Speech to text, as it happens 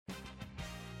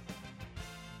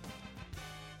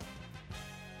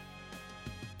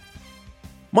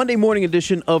Monday morning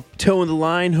edition of Toe in the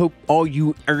Line. Hope all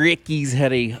you Rickies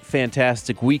had a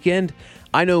fantastic weekend.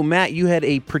 I know, Matt, you had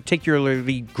a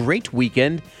particularly great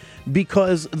weekend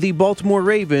because the Baltimore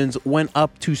Ravens went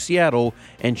up to Seattle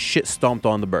and shit stomped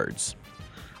on the Birds.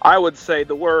 I would say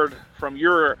the word from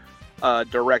your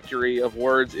directory of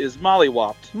words is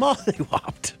mollywopped.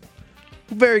 Mollywopped.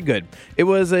 Very good. It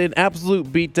was an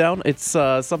absolute beatdown. It's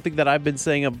something that I've been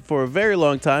saying for a very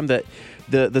long time, that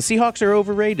the Seahawks are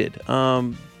overrated.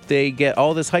 They get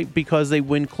all this hype because they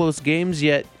win close games,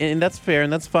 yet, and that's fair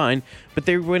and that's fine, but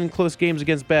they win close games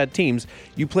against bad teams.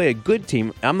 You play a good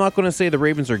team. I'm not going to say the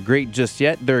Ravens are great just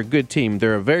yet. They're a good team.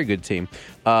 They're a very good team.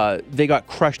 They got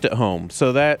crushed at home.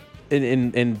 So that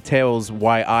entails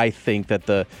why I think that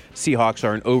the Seahawks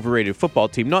are an overrated football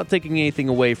team. Not taking anything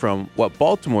away from what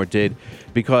Baltimore did,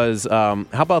 because how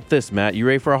about this, Matt? You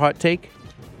ready for a hot take?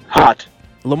 Hot.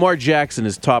 Lamar Jackson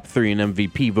is top 3 in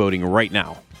MVP voting right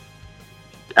now.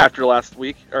 After last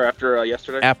week, or after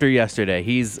yesterday? After yesterday.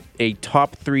 He's a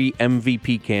top 3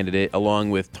 MVP candidate along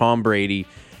with Tom Brady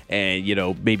and,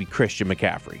 maybe Christian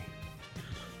McCaffrey.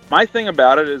 My thing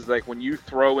about it is, like, when you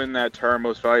throw in that term,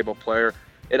 most valuable player,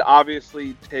 it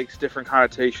obviously takes different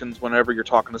connotations whenever you're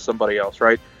talking to somebody else,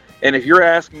 right? And if you're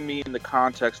asking me in the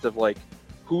context of, like,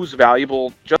 who's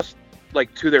valuable just,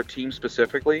 like, to their team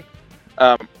specifically,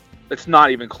 it's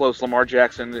not even close. Lamar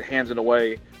Jackson hands it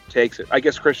away, takes it. I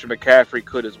guess Christian McCaffrey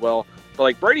could as well. But,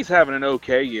 like, Brady's having an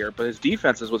okay year, but his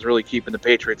defenses was really keeping the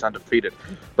Patriots undefeated.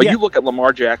 But You look at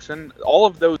Lamar Jackson, all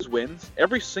of those wins,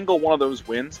 every single one of those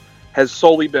wins has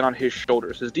solely been on his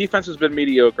shoulders. His defense has been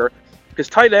mediocre. His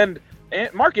tight end,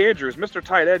 Mark Andrews, Mr.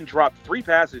 Tight End, dropped 3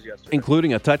 passes yesterday.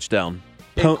 Including a touchdown.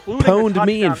 Pwned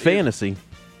me in fantasy.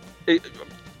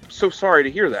 So sorry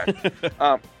to hear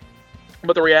that.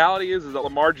 But the reality is that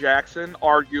Lamar Jackson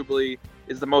arguably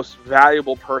is the most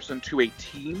valuable person to a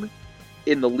team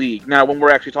in the league. Now, when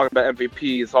we're actually talking about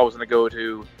MVP, it's always going to go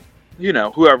to,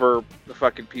 whoever the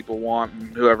fucking people want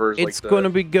and whoever's it's going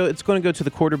to go to the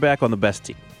quarterback on the best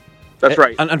team. That's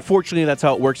right. Unfortunately, that's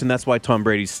how it works, and that's why Tom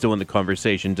Brady's still in the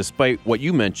conversation, despite what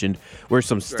you mentioned were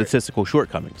some statistical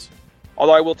shortcomings.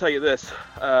 Although I will tell you this,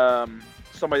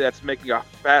 somebody that's making a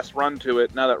fast run to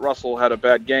it now that Russell had a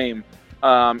bad game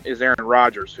is Aaron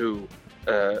Rodgers, who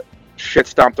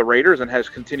shit-stomped the Raiders and has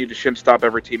continued to shit-stomp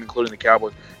every team, including the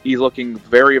Cowboys. He's looking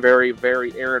very, very,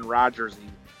 very Aaron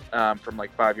Rodgers-y from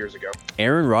like 5 years ago.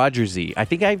 Aaron Rodgers-y. I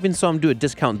think I even saw him do a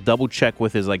discount double check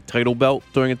with his title belt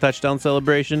during a touchdown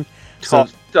celebration. So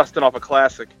dusting off a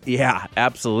classic. Yeah,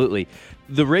 absolutely.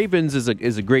 The Ravens is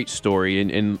a great story,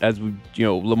 and as we,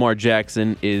 Lamar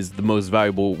Jackson is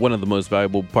one of the most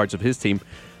valuable parts of his team.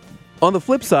 On the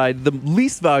flip side, the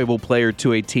least valuable player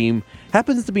to a team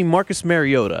happens to be Marcus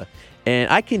Mariota.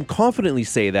 And I can confidently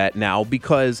say that now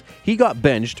because he got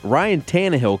benched. Ryan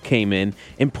Tannehill came in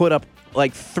and put up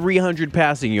like 300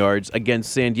 passing yards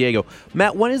against San Diego.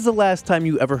 Matt, when is the last time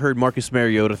you ever heard Marcus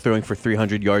Mariota throwing for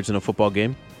 300 yards in a football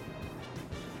game?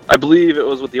 I believe it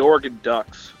was with the Oregon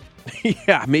Ducks.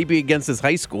 Yeah, maybe against his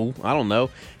high school. I don't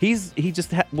know. He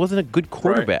just wasn't a good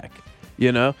quarterback,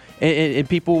 and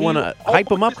people want to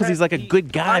hype him up because he's like a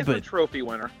good guy. Heisman Trophy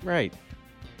winner. Right.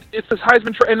 It's this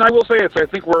Heisman Trophy, and I will say it. So I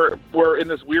think we're in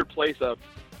this weird place of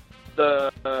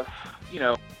it's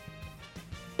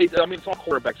all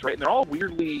quarterbacks, right? And they're all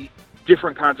weirdly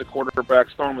different kinds of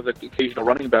quarterbacks, thrown with an occasional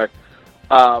running back.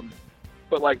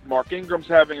 But like Mark Ingram's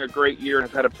having a great year and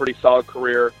has had a pretty solid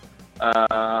career.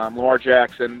 Lamar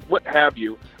Jackson, what have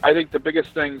you. I think the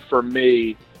biggest thing for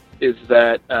me is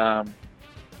that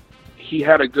he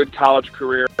had a good college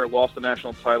career, lost the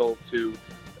national title to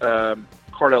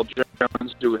Cardell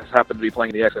Jones, who has happened to be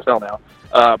playing in the XFL now.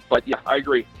 But yeah, I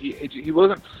agree. He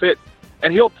wasn't fit,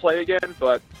 and he'll play again,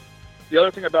 but the other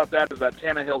thing about that is that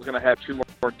Tannehill's going to have 2 more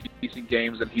decent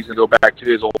games, and he's going to go back to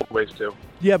his old ways too.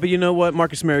 Yeah, but you know what?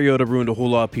 Marcus Mariota ruined a whole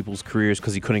lot of people's careers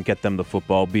because he couldn't get them the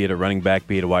football, be it a running back,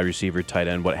 be it a wide receiver, tight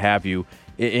end, what have you.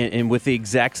 And with the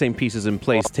exact same pieces in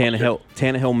place,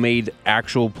 Tannehill made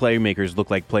actual playmakers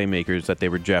look like playmakers that they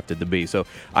were drafted to be. So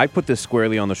I put this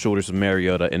squarely on the shoulders of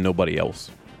Mariota and nobody else.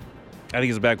 I think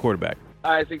he's a bad quarterback.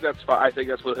 I think that's fine. I think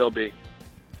that's what he'll be.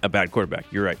 A bad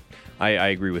quarterback. You're right. I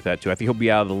agree with that, too. I think he'll be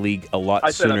out of the league a lot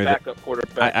sooner. I said a backup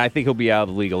quarterback. I think he'll be out of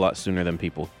the league a lot sooner than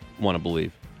people want to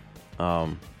believe.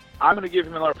 I'm going to give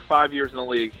him another 5 years in the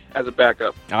league as a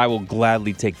backup. I will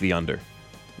gladly take the under.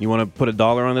 You want to put $1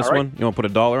 on this one? You want to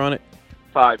put $1 on it?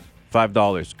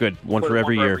 $5. Good. One for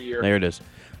every year. There it is.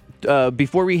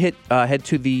 Before we head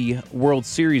to the World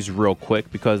Series real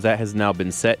quick, because that has now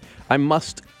been set, I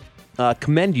must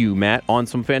commend you, Matt, on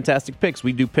some fantastic picks.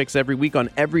 We do picks every week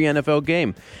on every NFL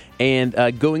game.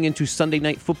 And going into Sunday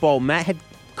Night Football, Matt had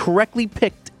correctly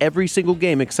picked every single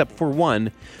game except for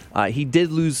one. He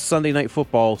did lose Sunday Night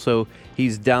Football, so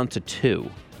he's down to 2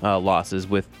 losses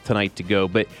with tonight to go.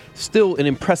 But still an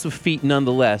impressive feat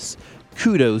nonetheless.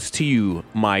 Kudos to you,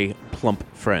 my plump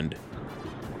friend.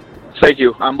 Thank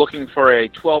you. I'm looking for a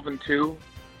 12-2,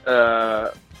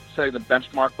 setting the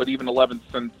benchmark, but even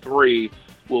 11-3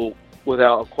 will,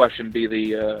 without question, be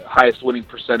the highest winning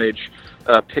percentage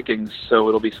pickings, so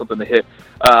it'll be something to hit.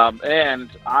 And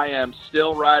I am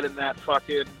still riding that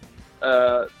fucking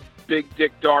Big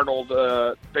Dick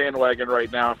Darnold bandwagon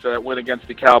right now after that win against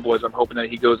the Cowboys. I'm hoping that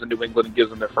he goes in New England and gives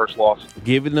them their first loss.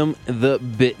 Giving them the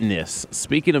bitness.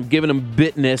 Speaking of giving them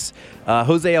bitness,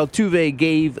 Jose Altuve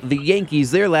gave the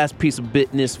Yankees their last piece of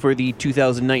bitness for the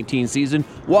 2019 season.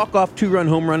 Walk-off 2-run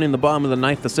home run in the bottom of the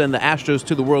ninth to send the Astros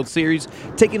to the World Series,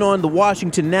 taking on the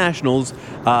Washington Nationals.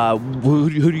 Who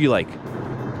do you like?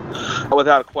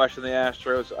 Without a question, the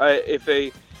Astros.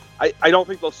 I don't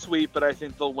think they'll sweep, but I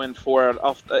think they'll win 4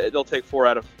 out. They'll take 4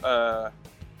 out of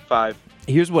 5.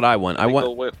 Here's what I want. I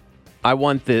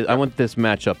want this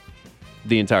matchup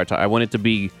the entire time. I want it to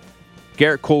be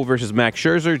Garrett Cole versus Max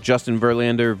Scherzer, Justin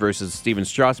Verlander versus Steven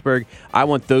Strasburg. I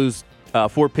want those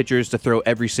 4 pitchers to throw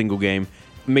every single game.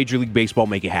 Major League Baseball,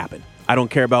 make it happen. I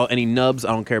don't care about any nubs. I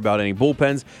don't care about any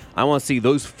bullpens. I want to see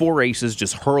those 4 aces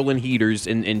just hurling heaters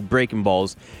and breaking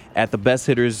balls at the best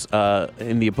hitters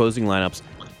in the opposing lineups.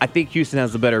 I think Houston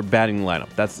has the better batting lineup.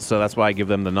 That's why I give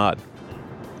them the nod.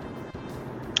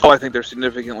 Oh, I think they're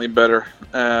significantly better.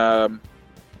 I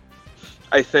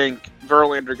think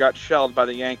Verlander got shelled by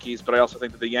the Yankees, but I also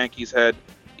think that the Yankees had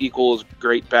equal as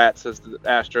great bats as the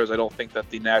Astros. I don't think that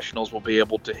the Nationals will be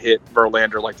able to hit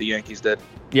Verlander like the Yankees did.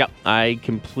 Yep, I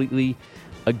completely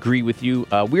agree with you.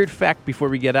 Weird fact before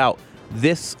we get out.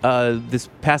 This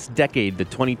past decade, the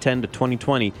 2010 to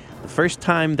 2020, the first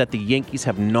time that the Yankees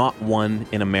have not won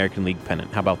an American League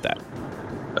pennant. How about that?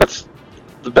 That's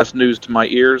the best news to my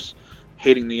ears.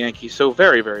 Hating the Yankees so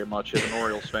very, very much as an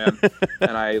Orioles fan.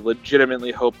 And I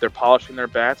legitimately hope they're polishing their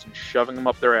bats and shoving them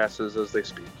up their asses as they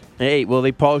speak. Hey, well,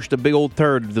 they polished a big old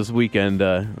turd this weekend.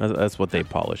 That's what they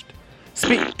polished.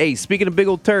 Speaking of big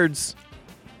old turds.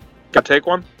 Got to take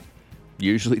one?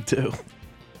 Usually do.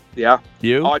 Yeah.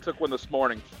 You? Oh, I took one this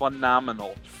morning.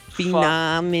 Phenomenal.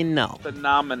 Phenomenal.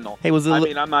 Hey, was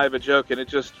it? I'm not even joking. It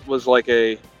just was like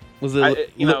a. Was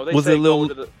it? Was it a little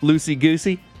loosey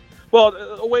goosey? Well,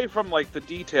 away from like the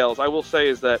details, I will say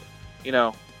is that,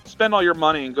 spend all your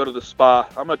money and go to the spa.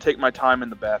 I'm gonna take my time in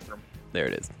the bathroom. There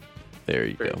it is. There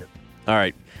you Very go. good. All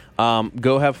right.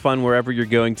 Go have fun wherever you're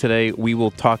going today. We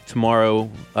will talk tomorrow.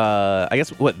 I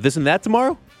guess this and that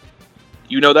tomorrow.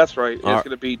 That's right. It's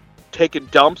gonna be taking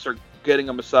dumps or getting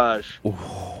a massage. Ooh.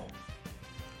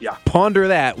 Yeah. Ponder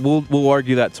that. We'll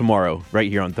argue that tomorrow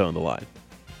right here on Tone the Line.